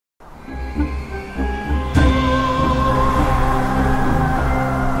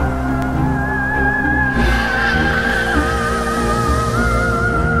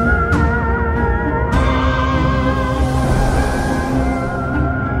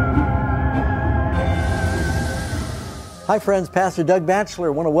Hi friends, Pastor Doug Batchelor.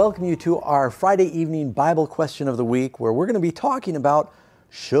 I want to welcome you to our Friday evening Bible question of the week, where we're going to be talking about,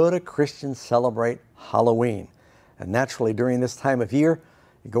 should a Christian celebrate Halloween? And naturally, during this time of year,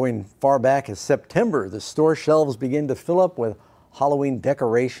 going far back as September, the store shelves begin to fill up with Halloween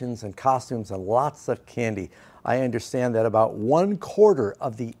decorations and costumes and lots of candy. I understand that about 1/4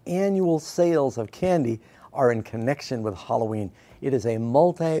 of the annual sales of candy are in connection with Halloween. It is a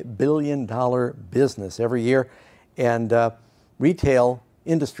multi-billion-dollar business every year. And retail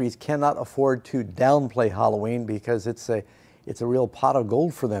industries cannot afford to downplay Halloween because it's a real pot of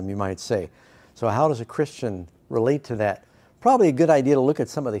gold for them, you might say. So how does a Christian relate to that? Probably a good idea to look at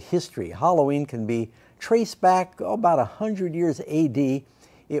some of the history. Halloween can be traced back about 100 years AD.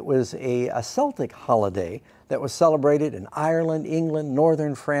 It was a Celtic holiday that was celebrated in Ireland, England,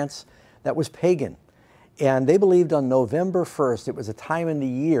 northern France, that was pagan. And they believed on November 1st, it was a time in the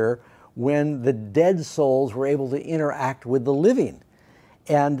year when the dead souls were able to interact with the living.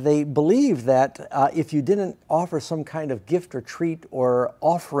 And they believed that if you didn't offer some kind of gift or treat or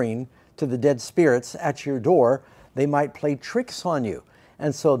offering to the dead spirits at your door, they might play tricks on you.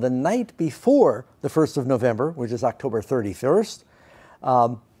 And so the night before the 1st of November, which is October 31st,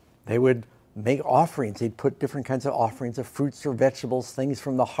 they would make offerings. They'd put different kinds of offerings of fruits or vegetables, things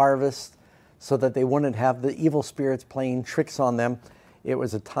from the harvest, so that they wouldn't have the evil spirits playing tricks on them. It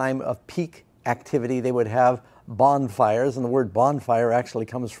was a time of peak activity. They would have bonfires, and the word bonfire actually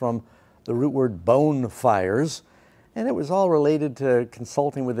comes from the root word bone fires. And it was all related to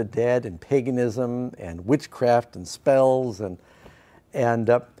consulting with the dead and paganism and witchcraft and spells. And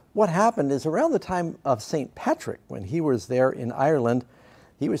what happened is around the time of St. Patrick, when he was there in Ireland,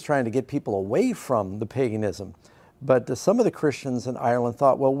 he was trying to get people away from the paganism. But some of the Christians in Ireland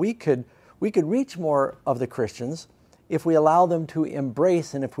thought, well, we could reach more of the Christians if we allow them to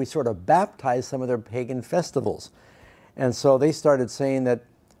embrace and if we sort of baptize some of their pagan festivals. And so they started saying that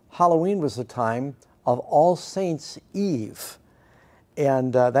Halloween was the time of All Saints' Eve.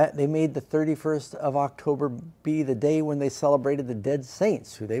 And that they made the 31st of October be the day when they celebrated the dead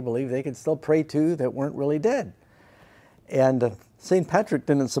saints, who they believed they could still pray to that weren't really dead. And St. Patrick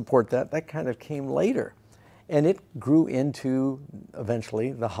didn't support that. That kind of came later. And it grew into,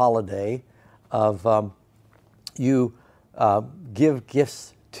 eventually, the holiday of you give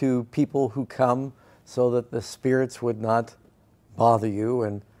gifts to people who come so that the spirits would not bother you.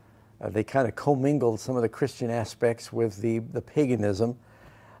 And they kind of commingled some of the Christian aspects with the paganism.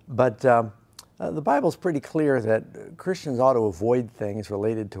 But the Bible's pretty clear that Christians ought to avoid things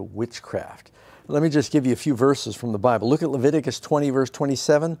related to witchcraft. Let me just give you a few verses from the Bible. Look at Leviticus 20, verse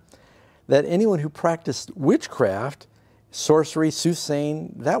 27, that anyone who practiced witchcraft, sorcery,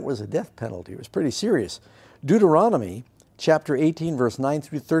 soothsaying, that was a death penalty. It was pretty serious. Deuteronomy chapter 18, verse 9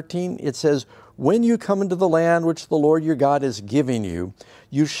 through 13, it says, when you come into the land which the Lord your God is giving you,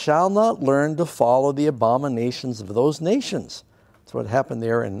 you shall not learn to follow the abominations of those nations. That's what happened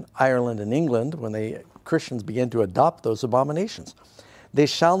there in Ireland and England when the Christians began to adopt those abominations. They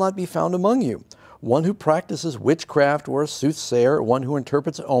shall not be found among you. One who practices witchcraft or a soothsayer, or one who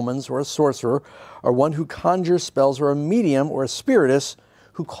interprets omens or a sorcerer, or one who conjures spells or a medium or a spiritist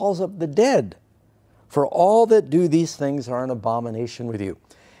who calls up the dead. For all that do these things are an abomination with you.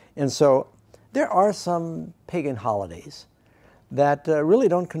 And so there are some pagan holidays that really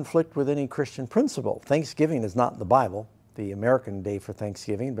don't conflict with any Christian principle. Thanksgiving is not in the Bible, the American day for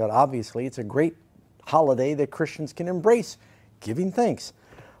Thanksgiving, but obviously it's a great holiday that Christians can embrace, giving thanks.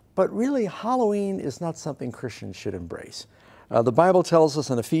 But really, Halloween is not something Christians should embrace. The Bible tells us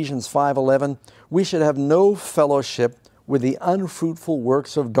in Ephesians 5:11, we should have no fellowship with the unfruitful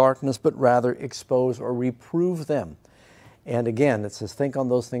works of darkness, but rather expose or reprove them. And again, it says, think on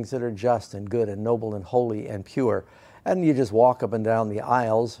those things that are just and good and noble and holy and pure. And you just walk up and down the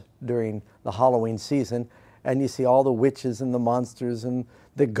aisles during the Halloween season, and you see all the witches and the monsters and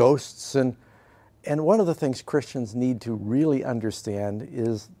the ghosts. And one of the things Christians need to really understand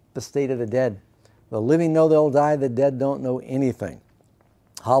is the state of the dead. The living know they'll die, the dead don't know anything.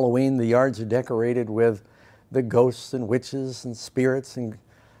 Halloween, the yards are decorated with the ghosts and witches and spirits, and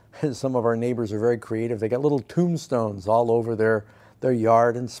some of our neighbors are very creative. They got little tombstones all over their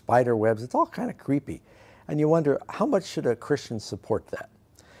yard and spider webs. It's all kind of creepy. And you wonder, how much should a Christian support that?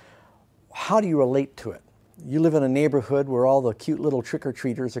 How do you relate to it? You live in a neighborhood where all the cute little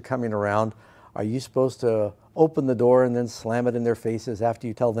trick-or-treaters are coming around. Are you supposed to open the door and then slam it in their faces after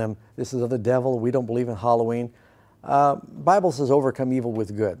you tell them, this is of the devil, we don't believe in Halloween? Bible says overcome evil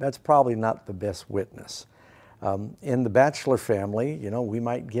with good. That's probably not the best witness. In the Batchelor family, we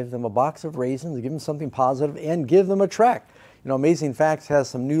might give them a box of raisins, give them something positive, and give them a tract. Amazing Facts has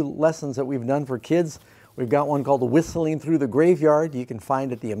some new lessons that we've done for kids. We've got one called Whistling Through the Graveyard. You can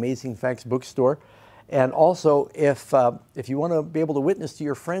find at the Amazing Facts bookstore. And also, if you want to be able to witness to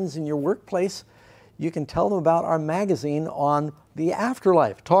your friends in your workplace, you can tell them about our magazine on the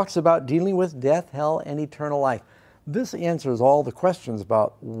afterlife. It talks about dealing with death, hell, and eternal life. This answers all the questions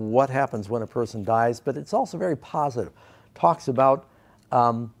about what happens when a person dies, but it's also very positive. It talks about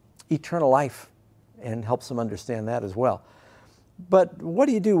eternal life and helps them understand that as well. But what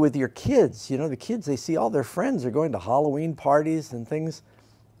do you do with your kids? You know, the kids, they see all their friends are going to Halloween parties and things.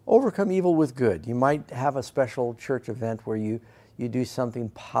 Overcome evil with good. You might have a special church event where you do something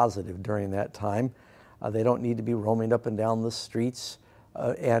positive during that time. They don't need to be roaming up and down the streets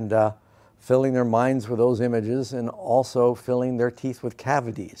and filling their minds with those images and also filling their teeth with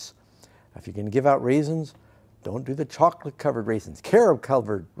cavities. If you can give out raisins, don't do the chocolate-covered raisins,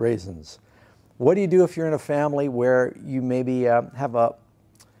 carob-covered raisins. What do you do if you're in a family where you maybe have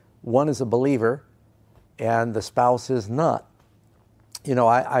one is a believer and the spouse is not? You know,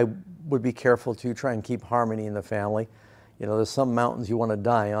 I would be careful to try and keep harmony in the family. You know, there's some mountains you want to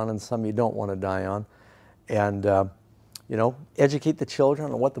die on and some you don't want to die on. And, you know, educate the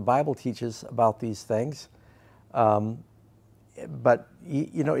children on what the Bible teaches about these things. But,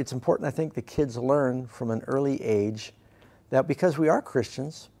 you know, it's important, I think, the kids learn from an early age that because we are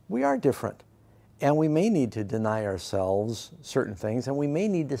Christians, we are different. And we may need to deny ourselves certain things, and we may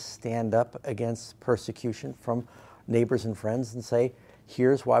need to stand up against persecution from neighbors and friends and say,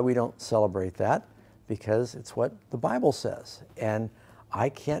 here's why we don't celebrate that, because it's what the Bible says. And I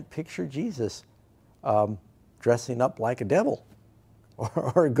can't picture Jesus dressing up like a devil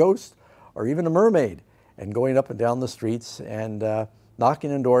or a ghost or even a mermaid and going up and down the streets and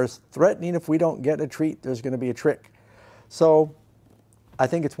knocking on doors, threatening if we don't get a treat, there's going to be a trick. So I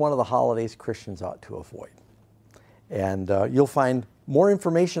think it's one of the holidays Christians ought to avoid. And you'll find more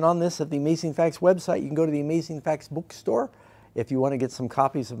information on this at the Amazing Facts website. You can go to the Amazing Facts bookstore if you want to get some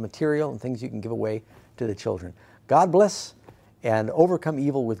copies of material and things you can give away to the children. God bless and overcome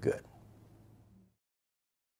evil with good.